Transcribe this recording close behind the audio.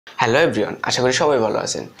Hello everyone, আশা করি সবাই ভালো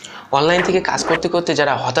আছেন। অনলাইন থেকে কাজ করতে করতে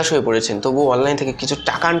যারা হতাশ হয়ে পড়েছেন, তবুও অনলাইন থেকে কিছু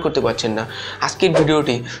টাকা আর্ন করতে পারছেন না, আজকের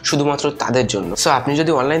ভিডিওটি শুধুমাত্র তাদের জন্য। সো আপনি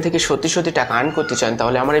যদি অনলাইন থেকে সত্যি সত্যি টাকা আর্ন করতে চান,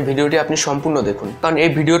 তাহলে আমার এই ভিডিওটি আপনি সম্পূর্ণ দেখুন, কারণ এই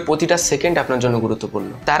ভিডিওর প্রতিটা সেকেন্ড আপনার জন্য গুরুত্বপূর্ণ।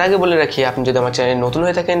 তার আগে বলে রাখি, আপনি যদি আমার চ্যানেলে নতুন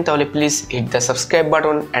হয়ে থাকেন, তাহলে please hit the subscribe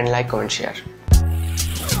button and like, comment, share.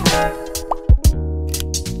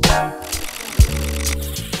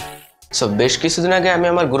 So বেশ কিছুদিন আগে আমি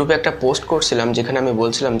আমার গ্রুপে একটা পোস্ট করছিলাম, যেখানে আমি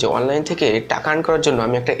বলছিলাম যে অনলাইন থেকে টাকা আর্ন করার জন্য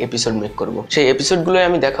আমি একটা এপিসোড মেক করব। সেই এপিসোডগুলোই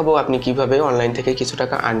আমি দেখাবো আপনি কিভাবে অনলাইন থেকে কিছু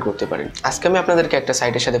টাকা আর্ন করতে পারেন। আজকে আমি আপনাদেরকে একটা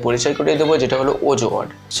সাইটের সাথে পরিচয় করিয়ে দেবো, যেটা হলো ওজোও।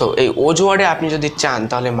 সো এই ওজোওয়ে আপনি যদি চান,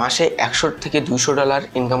 তাহলে মাসে $100 থেকে $200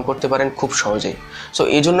 ইনকাম করতে পারেন খুব সহজেই। সো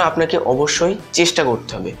এই জন্য আপনাকে অবশ্যই চেষ্টা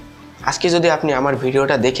করতে হবে। আজকে যদি আপনি আমার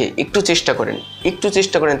ভিডিওটা দেখে একটু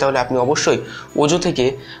চেষ্টা করেন তাহলে আপনি অবশ্যই ওজো থেকে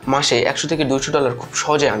মাসে $100 থেকে $200 খুব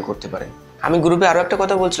সহজে আর্ন করতে পারেন। আমি গ্রুপে আরও একটা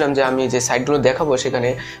কথা বলছিলাম যে আমি যে সাইটগুলো দেখাবো, সেখানে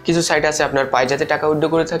কিছু সাইট আছে আপনার পাইজাতে টাকা উইথড্র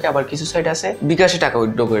করে থাকে, আবার কিছু সাইট আছে বিকাশে টাকা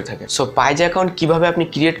উইথড্র করে থাকে। সো পাইজা অ্যাকাউন্ট কিভাবে আপনি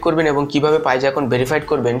ক্রিয়েট করবেন এবং কিভাবে পাইজা অ্যাকাউন্ট ভেরিফাইড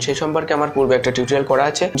করবেন, সেই সম্পর্কে আমার পূর্বে একটা টিউটোরিয়াল করা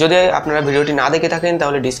আছে। যদি আপনারা ভিডিওটি না দেখে থাকেন,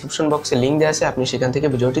 তাহলে ডিসক্রিপশন বক্সে লিঙ্ক দেওয়া আছে, আপনি সেখান থেকে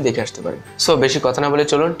ভিডিওটি দেখে আসতে পারেন। সো বেশি কথা না বলে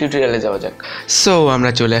চলুন টিউটোরিয়ালে যাওয়া যাক। সো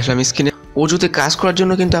আমরা চলে আসলাম স্ক্রিনে। ওজোতে কাজ করার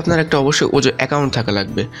জন্য কিন্তু আপনার একটা অবশ্যই ওজো অ্যাকাউন্ট থাকা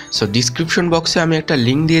লাগবে। সো ডিসক্রিপশন বক্সে আমি একটা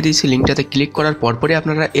লিঙ্ক দিয়ে দিয়েছি, লিঙ্কটাতে ক্লিক করার পরপরই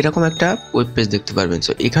আপনারা এরকম একটা ওয়েব পেজ দেখতে পারবেন।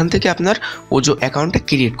 সো এখান থেকে আপনার ওজো অ্যাকাউন্টটা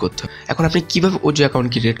ক্রিয়েট করতে হবে। এখন আপনি কীভাবে ওজো অ্যাকাউন্ট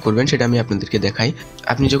ক্রিয়েট করবেন সেটা আমি আপনাদেরকে দেখাই।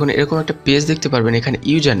 আপনি যখন এরকম একটা পেজ দেখতে পারবেন, এখানে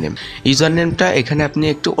ইউজার নেমটা এখানে আপনি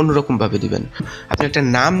একটু অন্যরকমভাবে দিবেন। আপনি একটা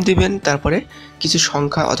নাম দিবেন, তারপরে কিছু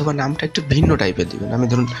সংখ্যা অথবা নামটা একটু ভিন্ন টাইপের দিবেন। আমি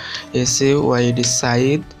ধরুন SAYD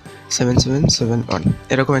সাইদ 7771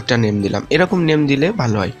 এরকম একটা নেম দিলাম। এরকম নেম দিলে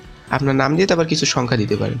ভালো হয়। আপনার নাম দিয়ে তারপর কিছু সংখ্যা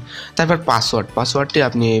দিতে পারেন। তারপর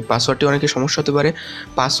পাসওয়ার্ডটি অনেকের সমস্যা হতে পারে।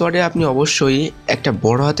 পাসওয়ার্ডে আপনি অবশ্যই একটা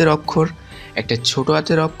বড় হাতের অক্ষর, একটা ছোট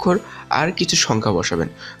হাতের অক্ষর আর কিছু সংখ্যা বসাবেন।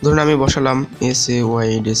 ধরুন আমি বসালাম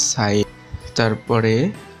SAYD সাইদ, তারপরে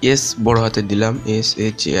এস বড় হাতের দিলাম,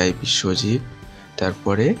 SHAI বিশ্বজিৎ,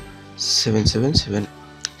 তারপরে 777।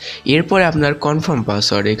 এরপরে আপনার কনফার্ম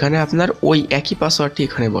পাসওয়ার্ড, এখানে আপনার ওই একই পাসওয়ার্ডটি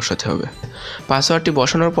এখানে বসাতে হবে। পাসওয়ার্ডটি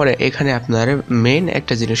বসানোর পরে এখানে আপনার মেন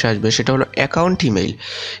একটা জিনিস আসবে, সেটা হলো অ্যাকাউন্ট ইমেইল।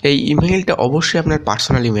 এই ইমেইলটা অবশ্যই আপনার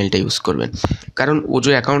পার্সোনাল ইমেইলটা ইউজ করবেন, কারণ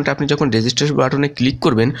ওজো অ্যাকাউন্টে আপনি যখন রেজিস্ট্রেশন বাটনে ক্লিক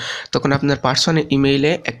করবেন, তখন আপনার পার্সোনাল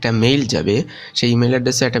ইমেইলে একটা মেইল যাবে। সেই ইমেইল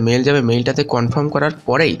অ্যাড্রেসে একটা মেইল যাবে। মেইলটাতে কনফার্ম করার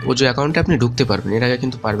পরেই ওজো অ্যাকাউন্টে আপনি ঢুকতে পারবেন, এর আগে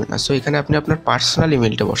কিন্তু পারবেন না। সো এখানে আপনি আপনার পার্সোনাল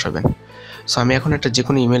ইমেইলটা বসাবেন। সো আমি এখন একটা যে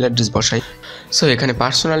কোনো ইমেল অ্যাড্রেস বসাই। সো এখানে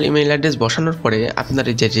পার্সোনাল ইমেল অ্যাড্রেস বসানোর পরে আপনার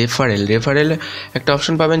এই যে রেফারেল একটা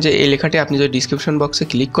অপশন পাবেন, যে এই লেখাটি আপনি যদি ডিসক্রিপশন বক্সে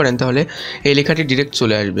ক্লিক করেন, তাহলে এই লেখাটি ডিরেক্ট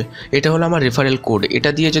চলে আসবে। এটা হলো আমার রেফারেল কোড। এটা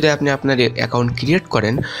দিয়ে যদি আপনি আপনার অ্যাকাউন্ট ক্রিয়েট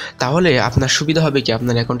করেন, তাহলে আপনার সুবিধা হবে কি,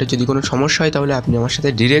 আপনার অ্যাকাউন্টে যদি কোনো সমস্যা হয়, তাহলে আপনি আমার সাথে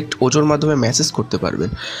ডিরেক্ট ওজোর মাধ্যমে মেসেজ করতে পারবেন,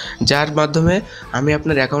 যার মাধ্যমে আমি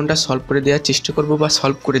আপনার অ্যাকাউন্টটা সলভ করে দেওয়ার চেষ্টা করব বা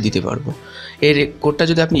সলভ করে দিতে পারবো। এই কোডটা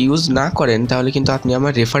যদি আপনি ইউজ না করেন, তাহলে কিন্তু আপনি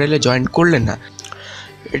আমার রেফারেলে জয়েন করলেন না।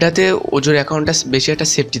 এটাতে ওজোর অ্যাকাউন্টটা বেশি একটা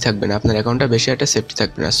সেফটি থাকবে না, আপনার অ্যাকাউন্টটা বেশি একটা সেফটি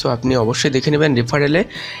থাকবে না। সো আপনি অবশ্যই দেখে নেবেন রেফারেলে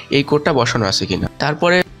এই কোডটা বসানো আছে কিনা।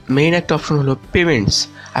 তারপরে মেইন একটা অপশন হলো পেমেন্টস।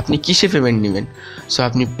 আপনি কিসে পেমেন্ট নেবেন? সো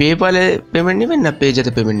আপনি পেপ্যালে পেমেন্ট নেবেন না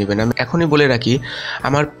পেজাতে পেমেন্ট নেবেন? আমি এখনই বলে রাখি,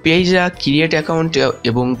 আমার পেজা ক্রিয়েট অ্যাকাউন্ট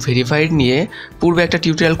এবং ভেরিফাইড নিয়ে পূর্বে একটা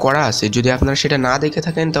টিউটোরিয়াল করা আছে। যদি আপনারা সেটা না দেখে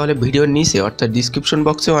থাকেন, তাহলে ভিডিওর নিচে অর্থাৎ ডিসক্রিপশন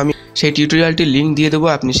বক্সেও আমি সেই টিউটোরিয়ালটির লিঙ্ক দিয়ে দেবো,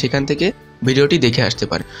 আপনি সেখান থেকে ভিডিওটি দেখে আসতে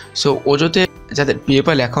পারেন। সো ওজোতে যাদের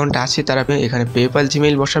পেপ্যাল অ্যাকাউন্ট আছে, তারা এখানে পেপ্যাল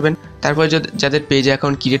জিমেইল বসাবেন। তারপরে যাদের পেজ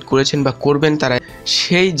অ্যাকাউন্ট ক্রিয়েট করেছেন বা করবেন, তারা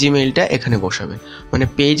সেই জিমেইলটা এখানে বসাবেন, মানে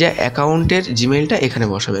পেজ অ্যাকাউন্টের জিমেইলটা এখানে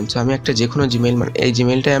বসাবেন। সো আমি একটা যে কোনো জিমেইল, মানে এই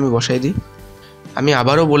জিমেইলটাই আমি বসাই দিই। আমি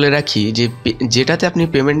আবারও বলে রাখি যে যেটাতে আপনি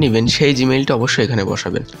পেমেন্ট নেবেন, সেই জিমেইলটা অবশ্যই এখানে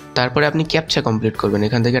বসাবেন। তারপরে আপনি ক্যাপচা কমপ্লিট করবেন।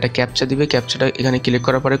 এখান থেকে একটা ক্যাপচা দিবে, ক্যাপচাটা এখানে ক্লিক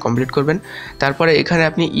করার পরে কমপ্লিট করবেন। তারপরে এখানে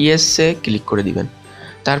আপনি ইয়েসে ক্লিক করে দিবেন।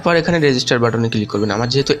 তারপর এখানে রেজিস্টার বাটনে ক্লিক করবেন। আমার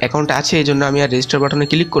যেহেতু অ্যাকাউন্ট আছে, এই জন্য আমি আর রেজিস্টার বাটনে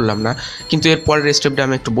ক্লিক করলাম না, কিন্তু এর পরের স্টেপটা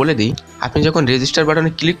আমি একটু বলে দিই। আপনি যখন রেজিস্টার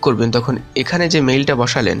বাটনে ক্লিক করবেন, তখন এখানে যে মেইলটা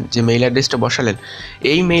বসালেন, যে মেইল অ্যাড্রেসটা বসালেন,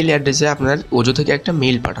 এই মেইল অ্যাড্রেসে আপনার ওজো থেকে একটা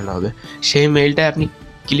মেইল পাঠানো হবে। সেই মেইলটায় আপনি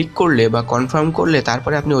ক্লিক করলে বা কনফার্ম করলে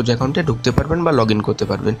তারপরে আপনি ওজো অ্যাকাউন্টে ঢুকতে পারবেন বা লগ ইন করতে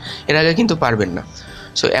পারবেন। এর আগে কিন্তু পারবেন না।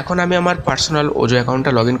 সো এখন আমি আমার পার্সোনাল ওজো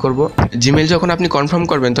অ্যাকাউন্টটা লগ ইন করবো। জিমেইল যখন আপনি কনফার্ম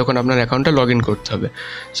করবেন, তখন আপনার অ্যাকাউন্টটা লগ ইন করতে হবে।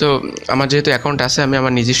 সো আমার যেহেতু অ্যাকাউন্ট আছে, আমি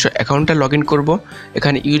আমার নিজস্ব অ্যাকাউন্টটা লগ ইন করবো।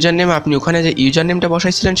 এখানে ইউজার নেম, আপনি ওখানে যে ইউজার নেমটা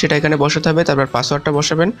বসাইছিলেন সেটা এখানে বসাতে হবে। তারপর পাসওয়ার্ডটা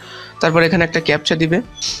বসাবেন। তারপর এখানে একটা ক্যাপচা দিবে।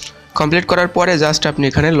 কমপ্লিট করার পরে জাস্ট আপনি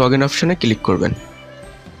এখানে লগ ইন অপশনে ক্লিক করবেন।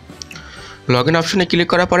 লগ ইন অপশনে ক্লিক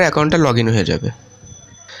করার পরে অ্যাকাউন্টটা লগ ইন হয়ে যাবে।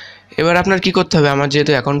 এবার আপনার কী করতে হবে, আমার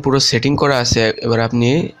যেহেতু অ্যাকাউন্ট পুরো সেটিং করা আছে, এবার আপনি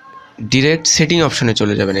ডিরেক্ট সেটিং অপশনে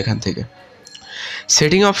চলে যাবেন। এখান থেকে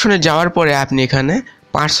সেটিং অপশনে যাওয়ার পরে আপনি এখানে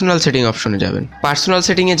পার্সোনাল সেটিং অপশনে যাবেন। পার্সোনাল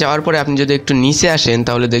সেটিংয়ে যাওয়ার পরে আপনি যদি একটু নিচে আসেন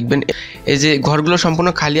তাহলে দেখবেন এই যে ঘরগুলো সম্পূর্ণ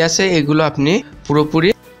খালি আছে, এগুলো আপনি পুরোপুরি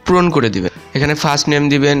পূরণ করে দিবেন। এখানে ফার্স্ট নেম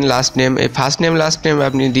দিবেন, লাস্ট নেম, এই ফার্স্ট নেম লাস্ট নেম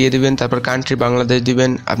আপনি দিয়ে দিবেন। তারপর কান্ট্রি বাংলাদেশ দিবেন,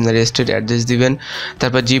 আপনার স্টেট অ্যাড্রেস দিবেন,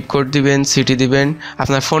 তারপর জিপ কোড দিবেন, সিটি দিবেন,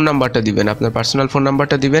 আপনার ফোন নাম্বারটা দিবেন, আপনার পার্সোনাল ফোন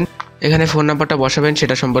নাম্বারটা দিবেন। এখানে ফোন নাম্বারটা বসাবেন,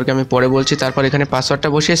 সেটা সম্পর্কে আমি পরে বলছি। তারপর এখানে পাসওয়ার্ডটা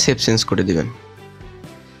বসিয়ে সেভ চেঞ্জ করে দিবেন।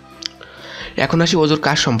 এখন আসি ওজোর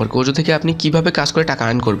কাজ সম্পর্কে। ওজো থেকে আপনি কিভাবে কাজ করে টাকা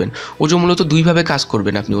আর্ন করবেন। ওজো মূলত দুইভাবে কাজ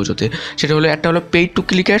করবেন আপনি ওজোতে। সেটা হলো একটা হলো পেইড টু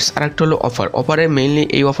ক্লিক অ্যাডস, আর একটা হলো অফার। অফারে মেইনলি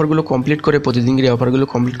এই অফারগুলো কমপ্লিট করে, প্রতিদিনের এই অফারগুলো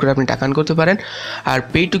কমপ্লিট করে আপনি টাকা আর্ন করতে পারেন। আর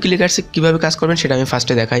পেইড টু ক্লিক অ্যাডসে কীভাবে কাজ করবেন সেটা আমি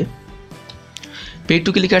ফার্স্টে দেখাই। পেইড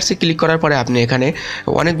টু ক্লিক অ্যাডসে ক্লিক করার পরে আপনি এখানে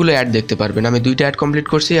অনেকগুলো অ্যাড দেখতে পারবেন। আমি 2টা অ্যাড কমপ্লিট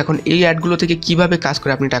করছি। এখন এই অ্যাডগুলো থেকে কীভাবে কাজ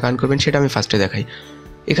করে আপনি টাকা আর্ন করবেন সেটা আমি ফার্স্টে দেখাই।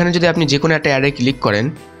 এখানে যদি আপনি যে কোনো একটা অ্যাডে ক্লিক করেন,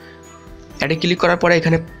 অ্যাডে ক্লিক করার পরে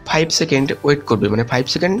এখানে 5 সেকেন্ড ওয়েট করবে, মানে 5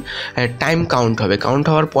 সেকেন্ড টাইম কাউন্ট হবে। কাউন্ট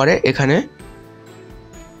হওয়ার পরে এখানে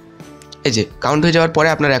এই যে কাউন্ট হয়ে যাওয়ার পরে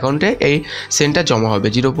আপনার অ্যাকাউন্টে এই সেন্টটা জমা হবে,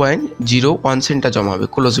 0.01 সেন্টটা জমা হবে,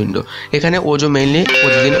 ক্লোজ উইন্ডো। এখানে ওজো মেইনলি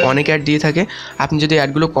প্রতিদিন অনেক অ্যাড দিয়ে থাকে। আপনি যদি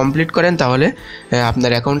অ্যাডগুলো কমপ্লিট করেন তাহলে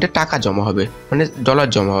আপনার অ্যাকাউন্টে টাকা জমা হবে, মানে ডলার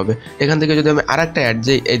জমা হবে। এখান থেকে যদি আমি আরেকটা অ্যাড,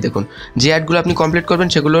 যে এই দেখুন যে অ্যাডগুলো আপনি কমপ্লিট করবেন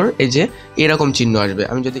সেগুলোর এই যে এরকম চিহ্ন আসবে।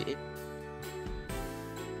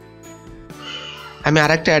 আমি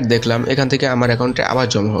আরেকটা অ্যাড দেখলাম, এখান থেকে আমার অ্যাকাউন্টে আবার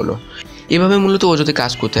জমা হলো। এভাবে মূলত ওজোতে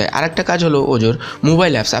কাজ করতে হয়। আরেকটা কাজ হলো ওজোর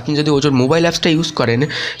মোবাইল অ্যাপস। আপনি যদি ওজোর মোবাইল অ্যাপসটা ইউজ করেন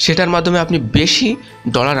সেটার মাধ্যমে আপনি বেশি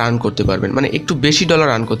ডলার আর্ন করতে পারবেন, মানে একটু বেশি ডলার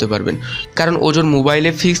আর্ন করতে পারবেন। কারণ ওজোর মোবাইলে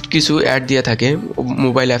ফিক্সড কিছু অ্যাড দিয়ে থাকে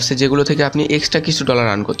মোবাইল অ্যাপসে, যেগুলো থেকে আপনি এক্সট্রা কিছু ডলার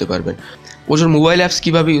আর্ন করতে পারবেন। ওজোর মোবাইল অ্যাপস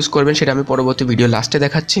কীভাবে ইউজ করবেন সেটা আমি পরবর্তী ভিডিও লাস্টে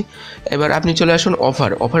দেখাচ্ছি। এবার আপনি চলে আসুন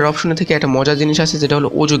অফার অপশনে থেকে একটা মজার জিনিস আছে, যেটা হলো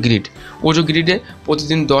ওজো গ্রিড। ওজো গ্রিডে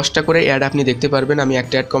প্রতিদিন 10টা করে অ্যাড আপনি দেখতে পারবেন। আমি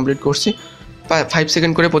একটা অ্যাড কমপ্লিট করছি, 5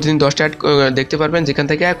 সেকেন্ড করে প্রতিদিন 10টা অ্যাড দেখতে পারবেন, যেখান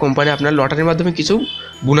থেকে কোম্পানি আপনার লটারির মাধ্যমে কিছু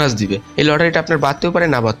বোনাস দিবে। এই লটারিটা আপনার বাড়তেও পারে,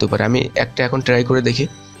 না বাড়তেও পারে। আমি একটা এখন ট্রাই করে দেখি।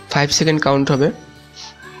 5 সেকেন্ড কাউন্ট হবে,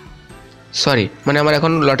 সরি, মানে আমার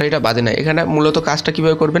এখন লটারিটা বাদে না। এখানে মূলত কাজটা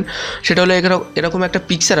কীভাবে করবেন সেটা হলো এরকম একটা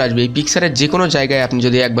পিকচার আসবে। এই পিকচারের যে কোনো জায়গায় আপনি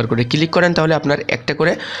যদি একবার করে ক্লিক করেন তাহলে আপনার একটা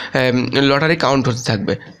করে লটারি কাউন্ট হতে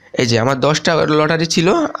থাকবে। এই যে আমার 10টা লটারি ছিল,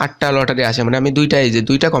 8টা লটারি আছে, মানে আমি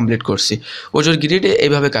 2টা কমপ্লিট করছি। ওজোর গ্রিডে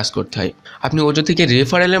এইভাবে কাজ করতে হয়। আপনি ওজো থেকে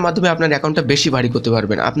রেফারেলের মাধ্যমে আপনার অ্যাকাউন্টটা বেশি ভারী করতে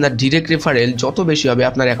পারবেন। আপনার ডিরেক্ট রেফারেল যত বেশি হবে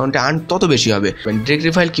আপনার অ্যাকাউন্টে আর্ন তত বেশি হবে। ডিরেক্ট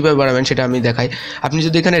রেফারেল কীভাবে বাড়াবেন সেটা আমি দেখাই। আপনি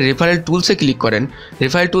যদি এখানে রেফারেল টুলসে ক্লিক করেন,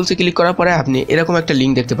 রেফারেল টুলসে ক্লিক করার পরে আপনি এরকম একটা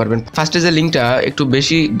লিঙ্ক দেখতে পারবেন। ফার্স্টে যে লিঙ্কটা একটু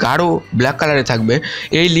বেশি গাঢ় ব্ল্যাক কালারে থাকবে,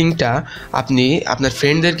 এই লিঙ্কটা আপনি আপনার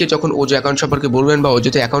ফ্রেন্ডদেরকে যখন ওজো অ্যাকাউন্ট সম্পর্কে বলবেন বা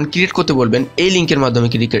ওজোতে অ্যাকাউন্ট ক্রিয়েট করতে বলবেন, এই লিঙ্কের মাধ্যমে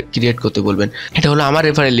ক্রিয়েট করতে বলবেন। এটা হলো আমার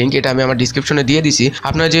রেফারেল লিঙ্ক, এটা আমি আমার ডিসক্রিপশনে দিয়ে দিছি।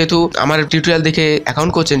 আপনারা যেহেতু আমার টিউটোরিয়াল দেখে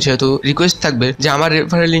অ্যাকাউন্ট করছেন সেহেতু রিকোয়েস্ট থাকবে যে আমার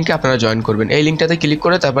রেফারেল লিঙ্কে আপনারা জয়েন করবেন। এই লিঙ্কটাতে ক্লিক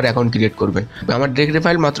করে তারপর অ্যাকাউন্ট ক্রিয়েট করবেন। আমার ডিরেক্ট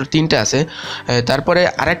রেফারেল মাত্র 3টা আছে। তারপরে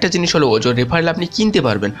আরেকটা জিনিস হলো ওজোর রেফারেল আপনি কিনতে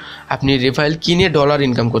পারবেন। আপনি রেফারেল কিনে ডলার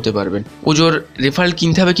ইনকাম করতে পারবেন। ওজোর রেফারেল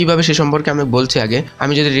কিনতে হবে কীভাবে সে সম্পর্কে আমি বলছি আগে।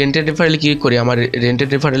 আমি যদি রেন্টেড রেফারেল ক্লিক করি, আমার রেন্টেড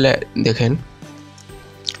রেফারেলে দেখেন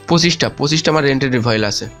 25টা আমার রেন্টেড রেফারেল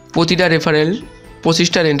আছে। প্রতিটা রেফারেল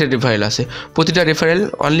 25টা রেন্টেড রেফারেল আছে। প্রতিটা রেফারেল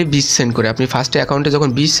অনলি 20 সেন্ট করে। আপনি ফার্স্টে অ্যাকাউন্টে যখন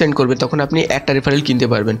 20 সেন্ট করবেন তখন আপনি একটা রেফারেল কিনতে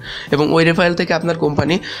পারবেন, এবং ওই রেফারেল থেকে আপনার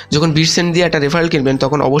কোম্পানি যখন 20 সেন্ট দিয়ে একটা রেফারেল কিনবেন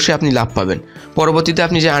তখন অবশ্যই আপনি লাভ পাবেন। পরবর্তীতে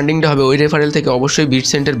আপনি যে আর্নিংটা হবে ওই রেফারেল থেকে অবশ্যই 20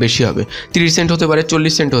 সেন্টের বেশি হবে, 30 সেন্ট হতে পারে,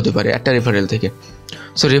 40 সেন্ট হতে পারে একটা রেফারেল থেকে।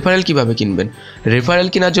 সো রেফারেল কীভাবে কিনবেন? রেফারেল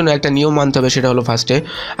কেনার জন্য একটা নিয়ম মানতে হবে, সেটা হলো ফার্স্টে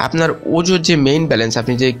আপনার ওজোর যে মেইন ব্যালেন্স,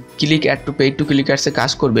 আপনি যে click add to paid two click অ্যাডসে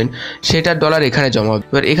কাজ করবেন সেটার ডলার এখানে জমা হবে।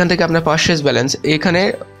 এবার এখান থেকে আপনার পারচেজ ব্যালেন্স এখানে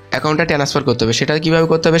অ্যাকাউন্টে ট্রান্সফার করতে হবে। সেটা কীভাবে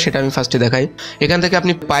করতে হবে সেটা আমি ফার্স্টে দেখাই। এখান থেকে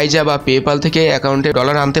আপনি পাইজা বা পেপাল থেকে অ্যাকাউন্টে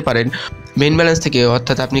ডলার আনতে পারেন মেইন ব্যালেন্স থেকে,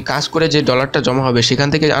 অর্থাৎ আপনি কাজ করে যে ডলারটা জমা হবে সেখান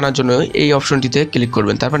থেকে আনার জন্য এই অপশনটিতে ক্লিক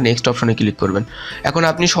করবেন, তারপর নেক্সট অপশনে ক্লিক করবেন। এখন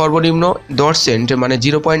আপনি সর্বনিম্ন 10 সেন্ট মানে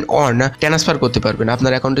 0.1 ট্রান্সফার করতে পারবেন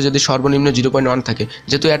আপনার অ্যাকাউন্টে যদি সর্বনিম্ন 0.1 থাকে।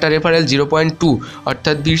 যেহেতু একটা রেফারেল 0.2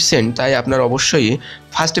 অর্থাৎ 20 সেন্ট, তাই আপনার অবশ্যই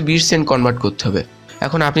ফার্স্টে 20 সেন্ট কনভার্ট করতে হবে।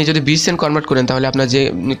 এখন আপনি যদি 20 সেন্ট কনভার্ট করেন তাহলে আপনার যে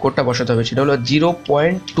কোডটা বসাতে হবে সেটা হলো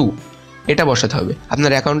 0.2, এটা বসাতে হবে।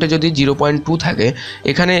 আপনার অ্যাকাউন্টে যদি 0.2 থাকে,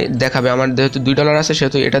 এখানে দেখাবে আমার যেহেতু $2 আছে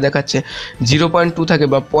সেহেতু এটা দেখাচ্ছে 0.2 থাকে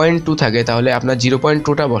বা 0.2 থাকে, তাহলে আপনার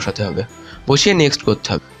 0.2টা বসাতে হবে, বসিয়ে নেক্সট করতে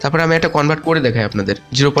হবে। তারপর আমি একটা কনভার্ট করে দেখাই আপনাদের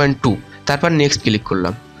 0.2, তারপর নেক্সট ক্লিক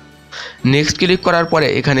করলাম। নেক্সট ক্লিক করার পরে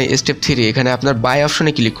এখানে স্টেপ 3, এখানে আপনার বাই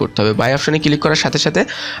অপশনে ক্লিক করতে হবে। বাই অপশনে ক্লিক করার সাথে সাথে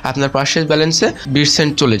আপনার পারচেজ ব্যালেন্সে 20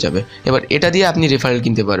 সেন্ট চলে যাবে। এবার এটা দিয়ে আপনি রেফারেল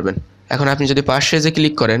কিনতে পারবেন। এখন আপনি যদি পারচেজে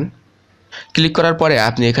ক্লিক করেন, ক্লিক করার পরে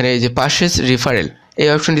আপনি এখানে এই যে পারচেজ রেফারেল এই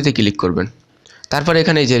অপশনটিতে ক্লিক করবেন। তারপরে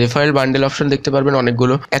এখানে এই যে রেফারেল বান্ডেল অপশন দেখতে পারবেন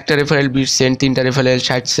অনেকগুলো, একটা রেফারেল 20 সেন্ট, 3টা রেফারেল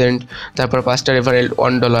 60 সেন্ট, তারপর 5টা রেফারেল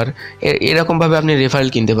 $1। এরকমভাবে আপনি রেফারেল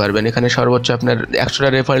কিনতে পারবেন। এখানে সর্বোচ্চ আপনার 100টা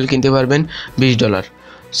রেফারেল কিনতে পারবেন $20।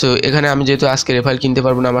 সো এখানে আমি যেহেতু আজকে রেফারেল কিনতে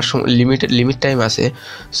পারবো না, আমার লিমিট টাইম আছে,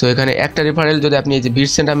 সো এখানে একটা রেফারেল যদি আপনি এই যে 20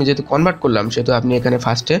 সেন্ট আমি যেহেতু কনভার্ট করলাম, সেহেতু আপনি এখানে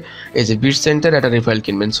ফার্স্টে এই যে 20 সেন্টের একটা রেফারেল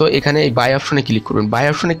কিনবেন। সো এখানে এই বাই অপশনে ক্লিক করবেন। বাই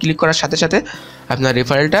অপশনে ক্লিক করার সাথে সাথে আপনার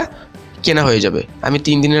রেফারেলটা কেনা হয়ে যাবে। আমি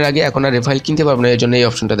 3 দিনের আগে এখন আর রেফারেল কিনতে পারবো না, এই জন্য এই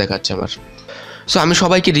অপশনটা দেখাচ্ছে আমার। সো আমি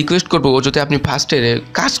সবাইকে রিকোয়েস্ট করবো, যদি আপনি ফার্স্টে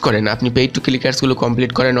কাজ করেন, আপনি পেইড টু ক্লিকার্সগুলো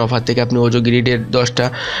কমপ্লিট করেন, অফার থেকে আপনি ওজো গ্রিডের 10টা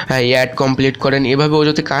অ্যাড কমপ্লিট করেন, এভাবে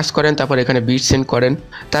ওজোতে কাজ করেন, তারপর এখানে 20 সেন্ট করেন,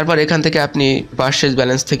 তারপর এখান থেকে আপনি পারচেজ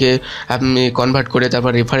ব্যালেন্স থেকে আপনি কনভার্ট করে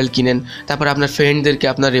তারপর রেফারেল কিনেন, তারপর আপনার ফ্রেন্ডদেরকে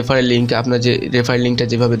আপনার রেফারেল লিঙ্ক, আপনার যে রেফারেল লিঙ্কটা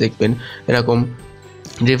যেভাবে দেখবেন এরকম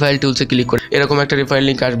রেফারেল টুলসে ক্লিক করে এরকম একটা রেফারেল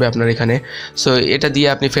লিঙ্ক আসবে আপনার এখানে। সো এটা দিয়ে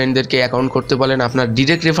আপনি ফ্রেন্ডদেরকে অ্যাকাউন্ট করতে বলেন। আপনার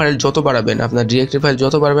ডিরেক্ট রেফারেল যত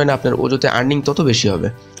বাড়াবেন, আপনার ওজোতে আর্নিং তত বেশি হবে।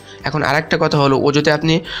 এখন আরেকটা কথা হলো, ওজোতে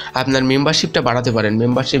আপনি আপনার মেম্বারশিপটা বাড়াতে পারেন।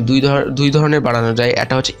 মেম্বারশিপ দুই ধরনের বাড়ানো যায়।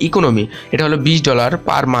 একটা হচ্ছে ইকোনমি, এটা হলো $20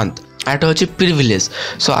 পার মান্থ, আর একটা হচ্ছে প্রিভিলেজ।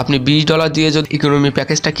 সো আপনি $20 দিয়ে যদি ইকোনমি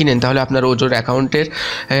প্যাকেজটা কিনেন, তাহলে আপনার ওজোর অ্যাকাউন্টের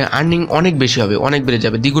আর্নিং অনেক বেশি হবে, অনেক বেড়ে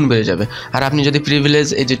যাবে, দ্বিগুণ বেড়ে যাবে। আর আপনি যদি প্রিভিলেজ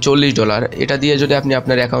এই যে $40 এটা দিয়ে যদি আপনি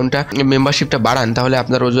আপনার অ্যাকাউন্টটা মেম্বারশিপটা বাড়ান, তাহলে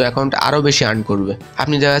আপনার ওজো অ্যাকাউন্ট আরও বেশি আর্ন করবে।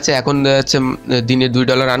 আপনি দেখা যাচ্ছে এখন দেখা যাচ্ছে দিনে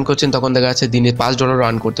 $2 আর্ন করছেন, তখন দেখা যাচ্ছে দিনে $5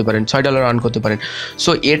 আর্ন করতে পারেন, $6 আর্ন করতে পারেন।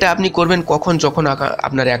 সো এটা আপনি করবেন কখন? যখন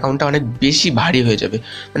আপনার অ্যাকাউন্টটা অনেক বেশি ভারী হয়ে যাবে,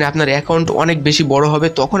 মানে আপনার অ্যাকাউন্ট অনেক বেশি বড় হবে,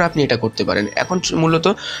 তখন আপনি এটা করতে পারেন। এখন মূলত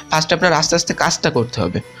ফার্স্ট আপনার আস্তে আস্তে কাজটা করতে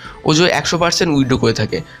হবে। ওজো 100% উইথড্র করে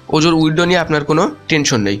থাকে। ওজোর উইথড্র নিয়ে আপনার কোনো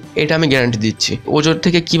টেনশন নেই, এটা আমি গ্যারান্টি দিচ্ছি। ওজোর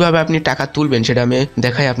থেকে কিভাবে আপনি টাকা তুলবেন সেটা আমি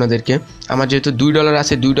দেখাই আপনাদেরকে। আমার যেহেতু $2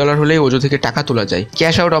 আছে, $2 হলেই ওজো থেকে টাকা তোলা যায়।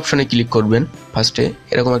 ক্যাশ আউট অপশনে ক্লিক করবেন। ফার্স্টে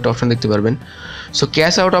এরকম একটা অপশন দেখতে পারবেন। সো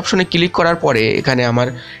ক্যাশ আউট অপশনে ক্লিক করার পরে এখানে আমার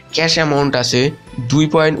ক্যাশ অ্যামাউন্ট আছে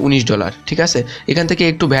 $2.19। ঠিক আছে, এখান থেকে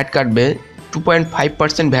একটু ভ্যাট কাটবে,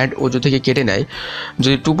 2.5% ভ্যাট ওজো থেকে কেটে নেয়।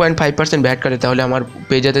 যদি 2.5% ভ্যাট কাটে, তাহলে আমার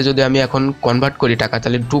পেজাতে যদি আমি এখন কনভার্ট করি টাকা,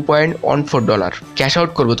 তাহলে $2.14 ক্যাশ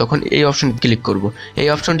আউট করবো, তখন এই অপশনে ক্লিক করব। এই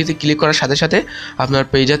অপশনটিতে ক্লিক করার সাথে সাথে আপনার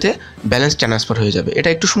পেজাতে ব্যালেন্স ট্রান্সফার হয়ে যাবে। এটা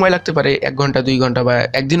একটু সময় লাগতে পারে, 1 ঘন্টা 2 ঘন্টা বা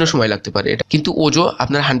একদিনও সময় লাগতে পারে এটা, কিন্তু ওজো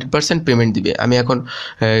আপনার 100% পেমেন্ট দিবে। আমি এখন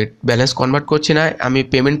ব্যালেন্স কনভার্ট করছি না, আমি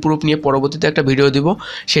পেমেন্ট প্রুফ নিয়ে পরবর্তীতে একটা ভিডিও দিব,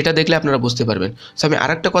 সেটা দেখলে আপনারা বুঝতে পারবেন। সো আমি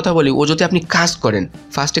আরেকটা কথা বলি, ওজোতে আপনি কাজ করেন,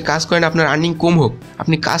 ফার্স্টে কাজ করেন, আপনার আর্নিং কম হোক,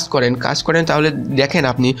 আপনি কাজ করেন, তাহলে দেখেন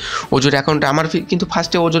আপনি ওজোর অ্যাকাউন্ট, আমার কিন্তু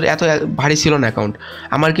ফার্স্টে ওজোর এত ভারী ছিল না অ্যাকাউন্ট,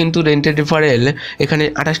 আমার কিন্তু রেন্টেড রেফারেল এখানে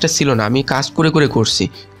 28টা ছিল না, আমি কাজ করে করছি।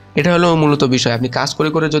 এটা হলো মূলত বিষয়। আপনি কাজ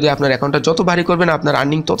করে যদি আপনার অ্যাকাউন্টটা যত ভারী করবেন, আপনার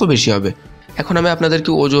আর্নিং তত বেশি হবে। এখন আমি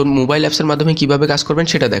আপনাদেরকে ওজোর মোবাইল অ্যাপসের মাধ্যমে কীভাবে কাজ করবেন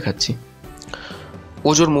সেটা দেখাচ্ছি।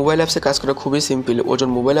 ওজোর মোবাইল অ্যাপসে কাজ করা খুবই সিম্পল। ওজোর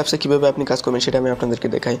মোবাইল অ্যাপসে কীভাবে আপনি কাজ করবেন সেটা আমি আপনাদেরকে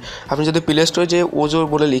দেখাই। আপনি যদি প্লে স্টোরে যে ওজো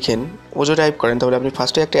বলে লিখেন, ওজো টাইপ করেন, তাহলে আপনি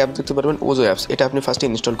ফার্স্টে একটা অ্যাপ দেখতে পারবেন, ওজো অ্যাপস। এটা আপনি ফার্স্টে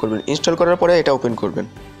ইনস্টল করবেন। ইনস্টল করার পরে এটা ওপেন করবেন।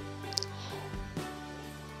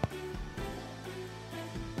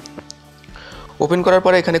 ওপেন করার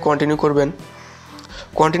পরে এখানে কন্টিনিউ করবেন।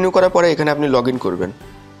 কন্টিনিউ করার পরে এখানে আপনি লগ ইন করবেন।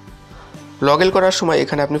 লগ ইন করার সময়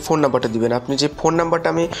এখানে আপনি ফোন নাম্বারটা দিবেন। আপনি যে ফোন নাম্বারটা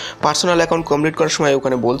আমি পার্সোনাল অ্যাকাউন্ট কমপ্লিট করার সময়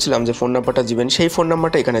ওখানে বলছিলাম যে ফোন নাম্বারটা দিবেন, সেই ফোন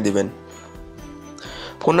নাম্বারটা এখানে দিবেন।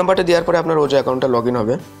 ফোন নাম্বারটা দেওয়ার পরে আপনার ওজো অ্যাকাউন্টটা লগ ইন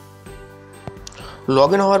হবে। লগ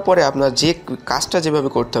ইন হওয়ার পরে আপনার যে কাজটা যেভাবে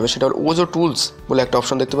করতে হবে সেটা হলো ওজো টুলস বলে একটা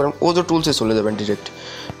অপশন দেখতে পারেন, ওজো টুলসে চলে যাবেন ডিরেক্ট।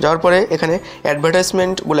 যাওয়ার পরে এখানে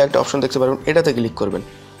অ্যাডভার্টাইজমেন্ট বলে একটা অপশন দেখতে পারবেন, এটাতে ক্লিক করবেন।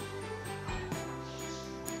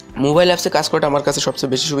 মোবাইল অ্যাপসে কাজ করাটা আমার কাছে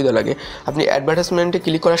সবচেয়ে বেশি সুবিধা লাগে। আপনি অ্যাডভার্টাইজমেন্টে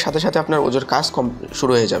ক্লিক করার সাথে সাথে আপনার ওজোর কাজ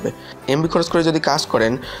শুরু হয়ে যাবে। এমবি খরচ করে যদি কাজ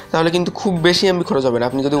করেন, তাহলে কিন্তু খুব বেশি এমবি খরচ হবে না।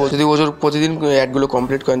 আপনি যদি ওজোর প্রতিদিন অ্যাডগুলো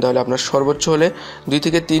কমপ্লিট করেন, তাহলে আপনার সর্বোচ্চ হলে 2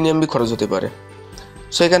 থেকে 3 এমবি খরচ হতে পারে।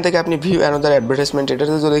 সো এখান থেকে আপনি ভিউ অ্যানাদার অ্যাডভার্টাইজমেন্ট,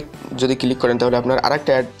 এটাতে যদি ক্লিক করেন, তাহলে আপনার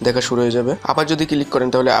আরেকটা অ্যাড দেখা শুরু হয়ে যাবে। আবার যদি ক্লিক করেন,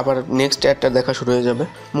 তাহলে আবার নেক্সট অ্যাডটা দেখা শুরু হয়ে যাবে।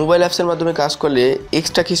 মোবাইল অ্যাপসের মাধ্যমে কাজ করলে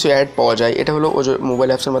এক্সট্রা কিছু অ্যাড পাওয়া যায়, এটা হলো ওজো মোবাইল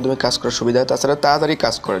অ্যাপসের মাধ্যমে কাজ করার সুবিধা। তাছাড়া তাড়াতাড়ি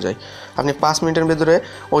কাজ করা যায়, আপনি 5 মিনিটের ভেতরে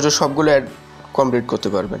ওজো সবগুলো অ্যাড কমপ্লিট করতে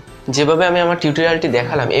পারবেন। যেভাবে আমি আমার টিউটোরিয়ালটি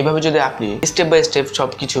দেখালাম, এইভাবে যদি আপনি স্টেপ বাই স্টেপ সব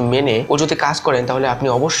কিছু মেনে ওজোতে কাজ করেন, তাহলে আপনি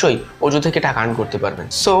অবশ্যই ওজো থেকে টাকা আর্ন করতে পারবেন।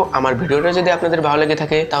 সো আমার ভিডিওটা যদি আপনাদের ভালো লেগে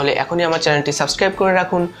থাকে, তাহলে এখনই আমার চ্যানেলটি সাবস্ক্রাইব করে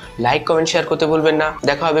রাখুন, লাইক কমেন্ট শেয়ার করতে ভুলবেন না।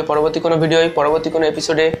 দেখা হবে পরবর্তী কোনো ভিডিওয়, পরবর্তী কোনো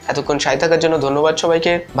এপিসোডে। এতক্ষণ সাথে থাকার জন্য ধন্যবাদ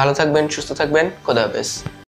সবাইকে। ভালো থাকবেন, সুস্থ থাকবেন, খোদা হাফেজ।